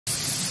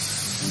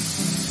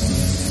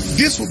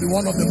This will be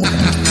one of the most.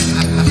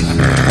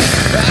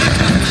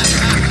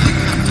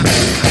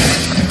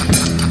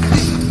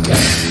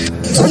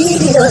 Free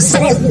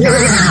yourself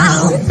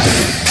now.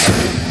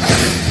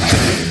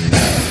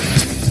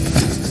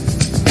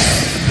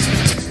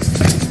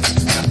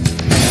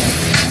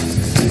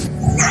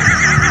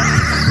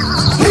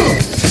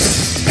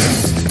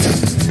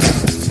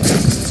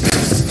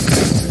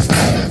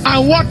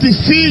 And what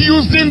is he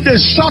using the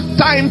short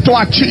time to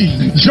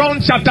achieve?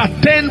 John chapter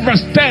 10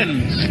 verse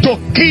 10. To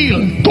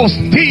kill, to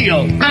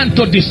steal, and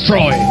to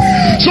destroy.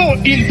 So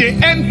in the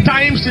end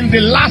times, in the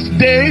last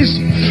days,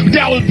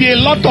 there will be a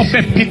lot of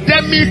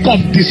epidemic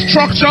of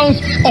destructions,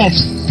 of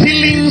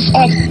stealings,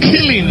 of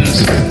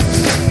killings.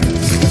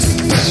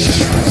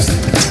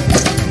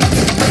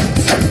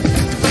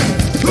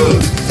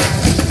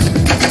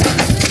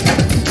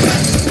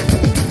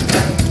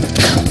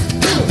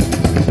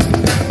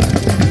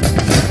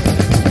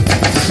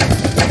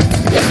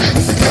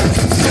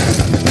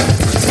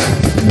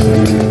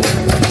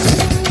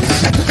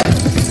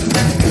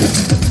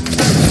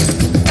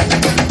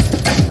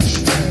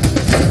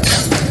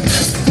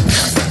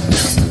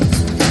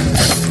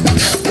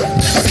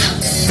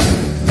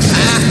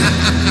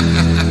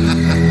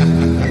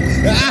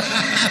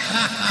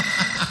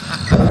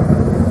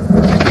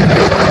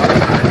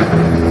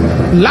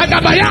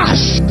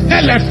 Lagabayash,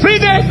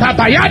 Elefride,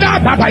 Babayada,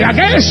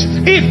 Babayagesh,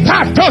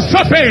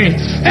 Itatosope,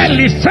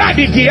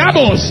 Elifradi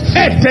Giabos,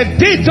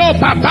 Etedito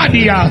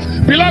Papadia.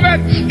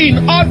 Beloved,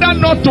 in order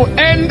not to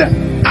end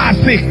as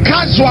a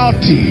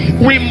casualty,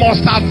 we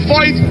must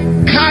avoid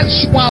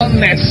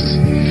casualness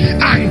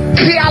and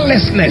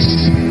carelessness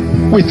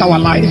with our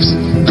lives.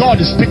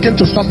 God is speaking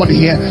to somebody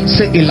here.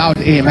 Say a loud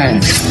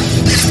amen.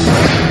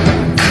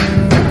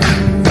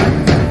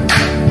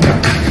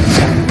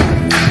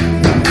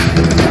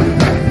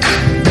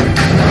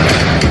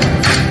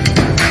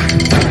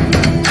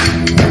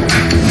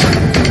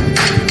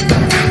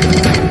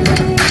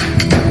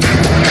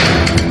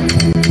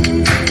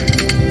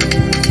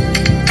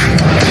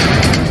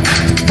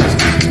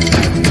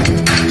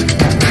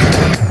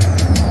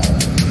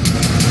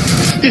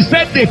 He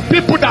said the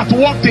people that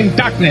walked in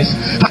darkness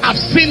have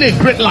seen a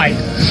great light.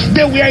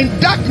 They were in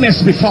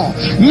darkness before.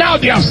 Now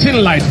they have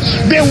seen light.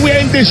 They were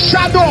in the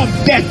shadow of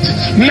death.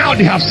 Now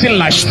they have seen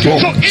light. So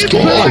if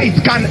light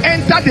can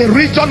enter the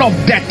region of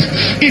death,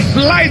 if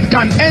light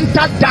can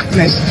enter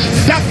darkness,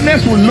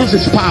 darkness will lose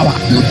its power.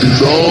 You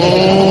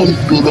belong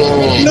to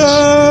us.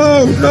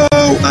 No,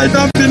 I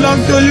don't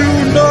belong to you.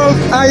 No,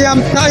 I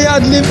am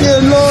tired. Leave me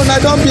alone. I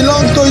don't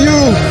belong to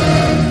you.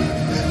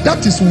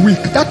 That is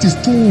weak. That is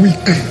too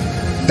weak.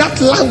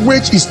 That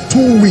language is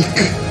too weak.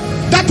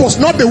 That was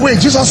not the way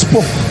Jesus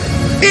spoke.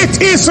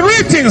 It is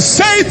written,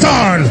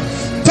 Satan,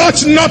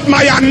 touch not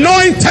my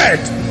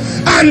anointed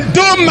and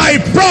do my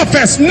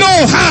prophets no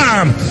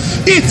harm.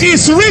 It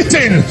is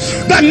written,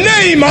 the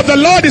name of the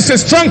Lord is a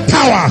strong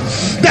tower.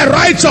 The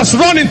righteous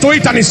run into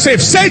it and is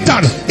safe.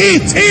 Satan,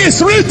 it is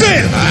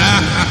written.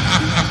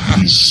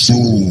 His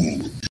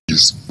soul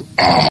is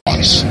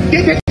ours.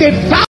 The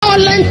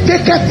violent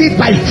taketh it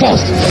by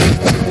force.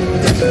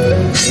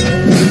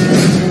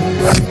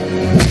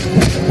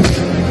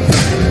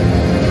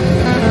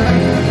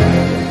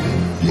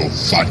 Your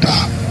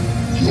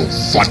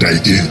father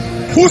again.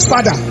 Whose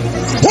father?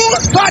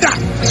 Whose father?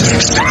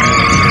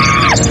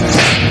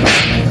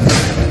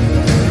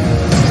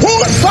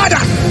 Whose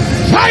father?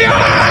 Fire!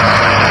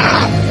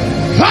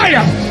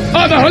 Fire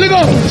of the Holy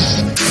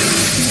Ghost.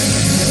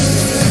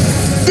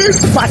 This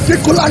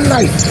particular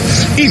night,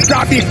 it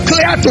shall be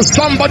clear to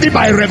somebody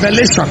by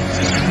revelation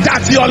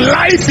that your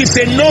life is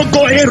a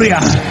no-go area.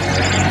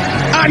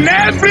 And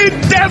every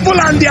devil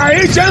and their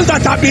agents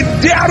that have been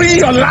daring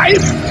your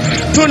life,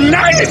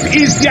 tonight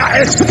is their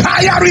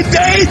expiry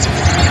date,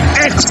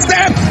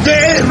 except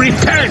they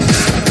repent.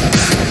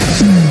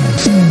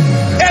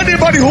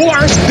 Anybody who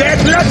wants dead,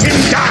 let him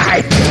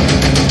die.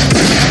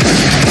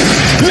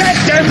 Let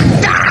them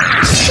die.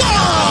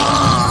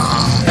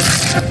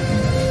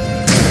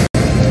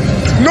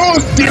 No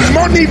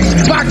demonic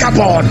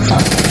vagabond,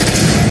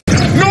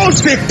 no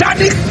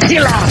satanic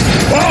killer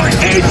or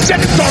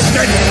agent of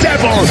the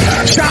devil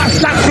shall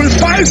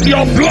sacrifice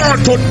your blood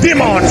to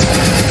demons.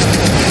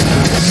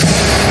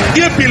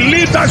 You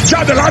believe that?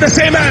 Shout the loudest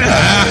amen.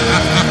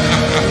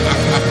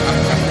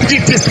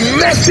 It is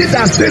mercy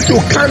that says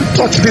you can't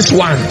touch this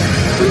one.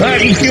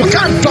 If you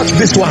can't touch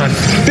this one,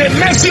 the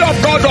mercy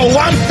of God on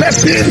one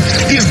person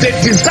is the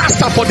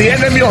disaster for the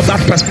enemy of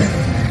that person.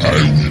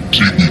 I will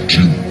deal with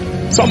you.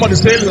 Somebody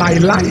say lie. I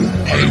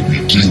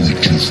will deal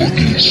with you for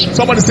this.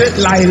 Somebody say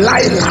lie.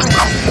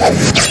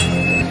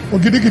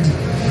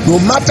 No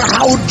matter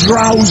how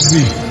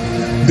drowsy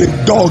the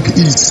dog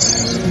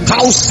is,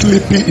 how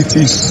sleepy it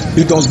is,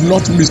 it does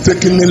not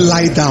mistakenly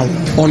lie down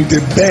on the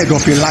bed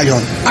of a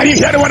lion. Are you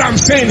hearing what I'm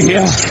saying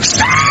here?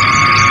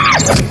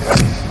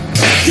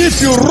 If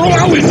you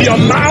roar with your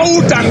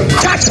mouth and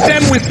catch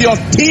them with your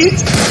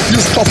teeth, you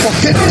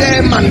suffocate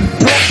them and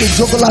block the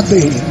jugular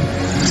vein.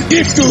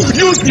 If you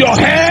use your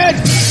head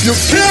You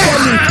give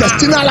them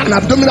intestinal and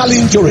abdominal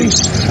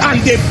injuries,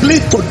 and they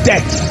bleed to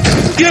death.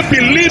 You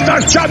believe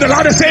that? Shout the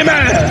loudest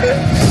amen.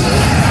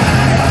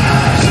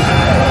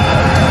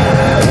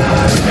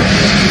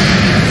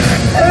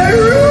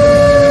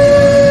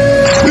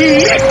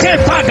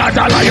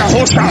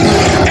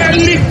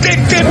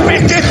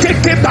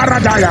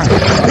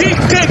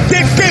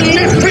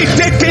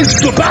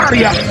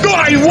 Though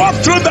I walk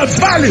through the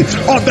valley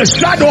of the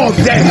shadow of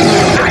death,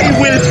 I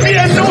will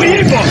fear no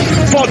evil,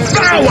 for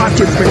thou art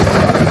with me.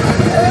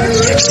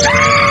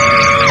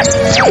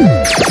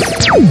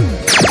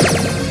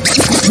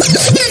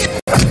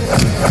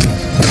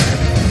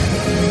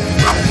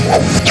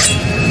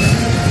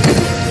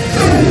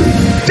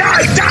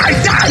 Die, die,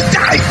 die,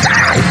 die,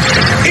 die!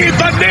 In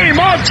the name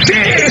of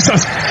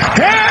Jesus.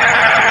 Hey!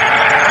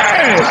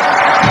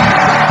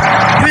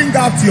 Bring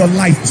out your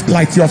light,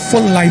 like your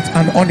phone light,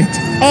 and on it.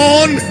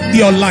 On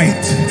your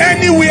light.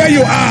 Anywhere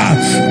you are,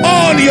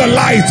 on your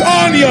light,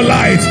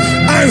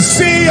 and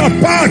see your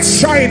path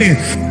shining.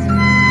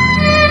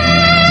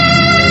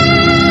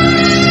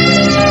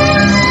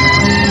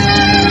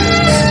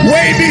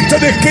 Way be to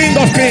the King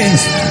of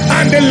Kings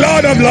and the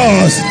Lord of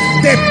Lords.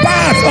 The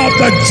path of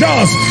the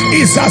just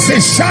is as a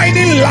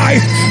shining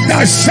light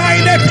that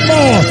shineth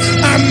more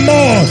and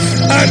more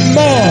and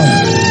more.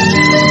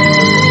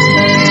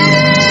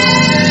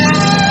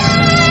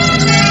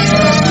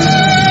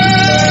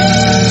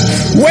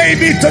 Way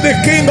be to the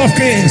King of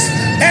Kings.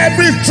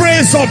 Every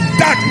trace of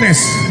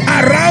darkness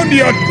around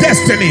your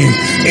destiny,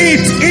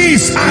 it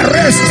is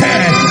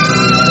arrested.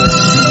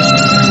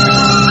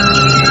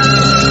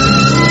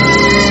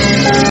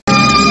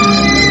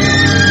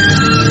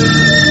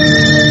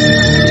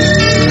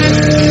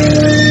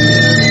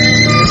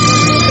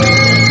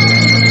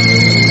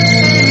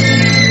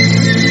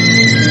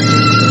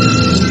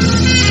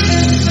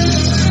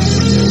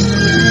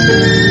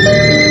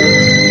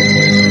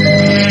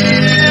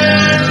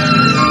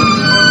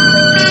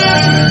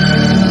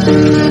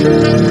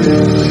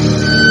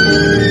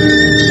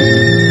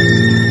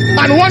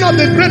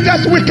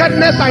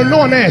 Wickedness I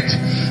know on earth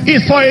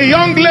is for a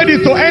young lady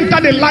to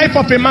enter the life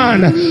of a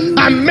man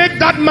and make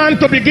that man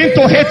to begin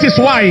to hate his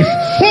wife.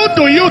 Who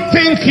do you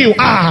think you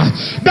are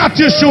that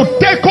you should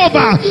take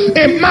over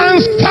a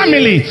man's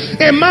family,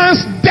 a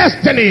man's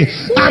destiny,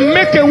 and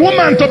make a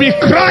woman to be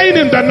crying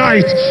in the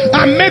night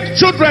and make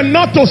children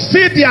not to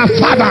see their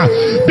father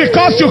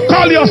because you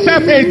call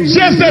yourself a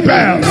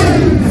Jezebel?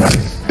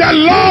 The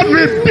Lord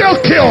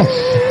rebuke you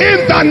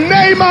in the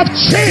name of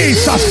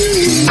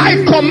Jesus.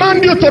 I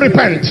command you to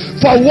repent.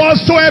 For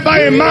whatsoever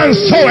a man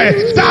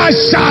soweth, that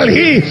shall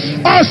he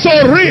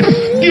also reap.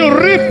 You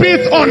reap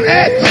it on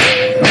earth,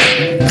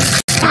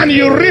 and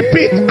you reap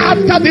it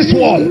after this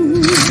wall.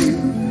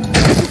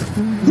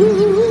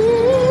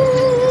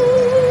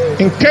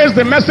 In case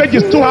the message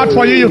is too hard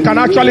for you, you can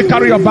actually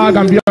carry your bag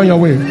and be on your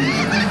way.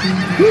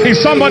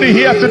 Is somebody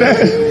here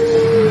today?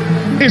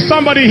 Is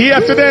somebody here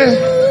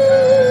today?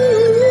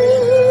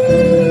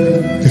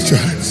 Lift your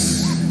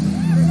hands.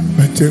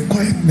 Maintain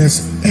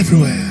quietness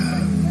everywhere.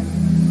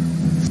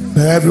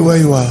 Now everywhere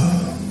you are,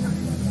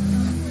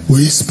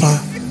 whisper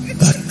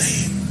that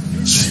name,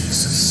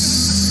 Jesus.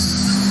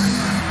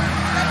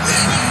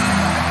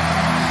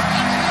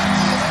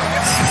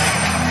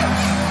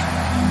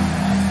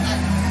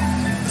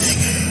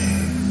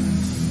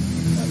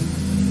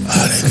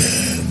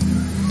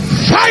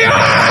 Fire!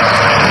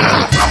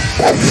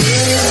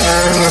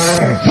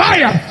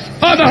 Fire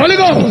of the Holy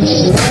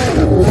Ghost.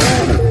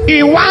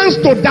 He wants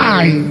to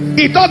die.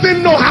 He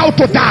doesn't know how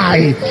to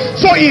die.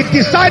 So he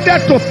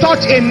decided to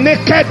touch a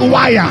naked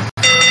wire.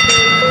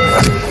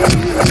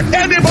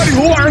 Anybody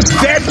who wants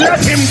dead, let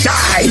him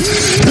die.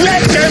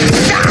 Let him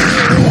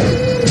die.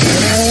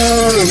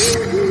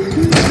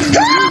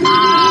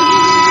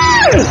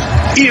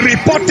 He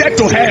reported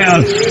to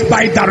hell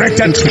by direct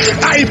entry.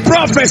 I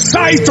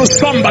prophesy to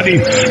somebody,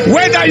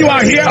 whether you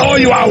are here or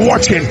you are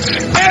watching,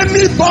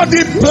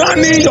 anybody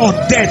planning your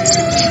death,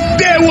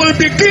 they will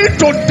begin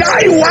to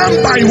die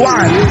one by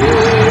one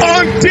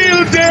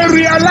until they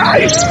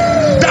realize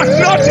that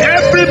not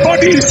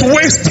everybody is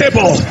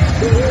wastable.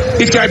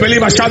 If you are a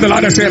believer, shout the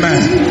loudest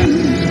amen.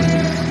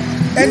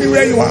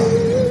 Anywhere you are,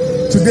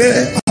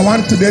 today, I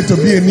want today to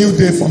be a new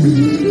day for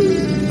me.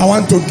 I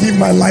want to give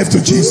my life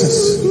to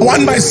Jesus. I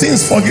want my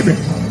sins forgiven.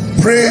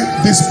 Pray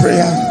this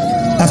prayer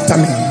after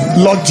me.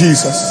 Lord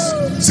Jesus.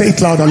 Say it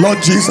louder. Lord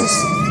Jesus,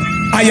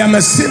 I am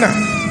a sinner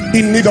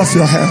in need of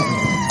your help.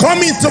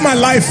 Come into my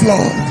life,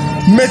 Lord.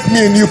 Make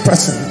me a new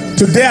person.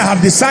 Today I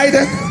have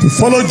decided to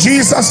follow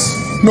Jesus.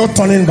 No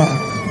turning back.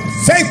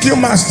 Thank you,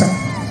 Master.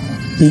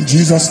 In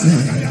Jesus'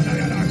 name.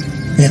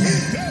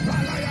 Amen.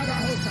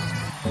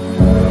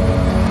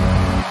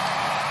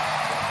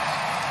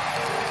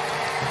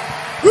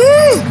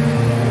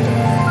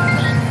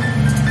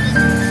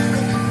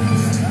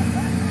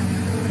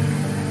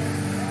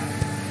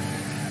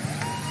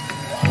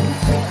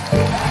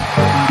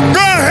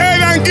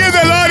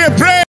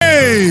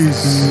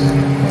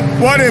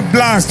 What a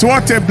blast,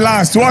 what a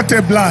blast, what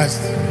a blast.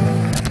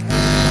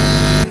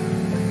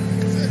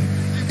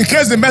 In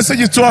case the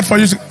message is too hard for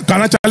you, you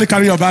can actually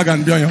carry your bag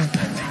and be on your own.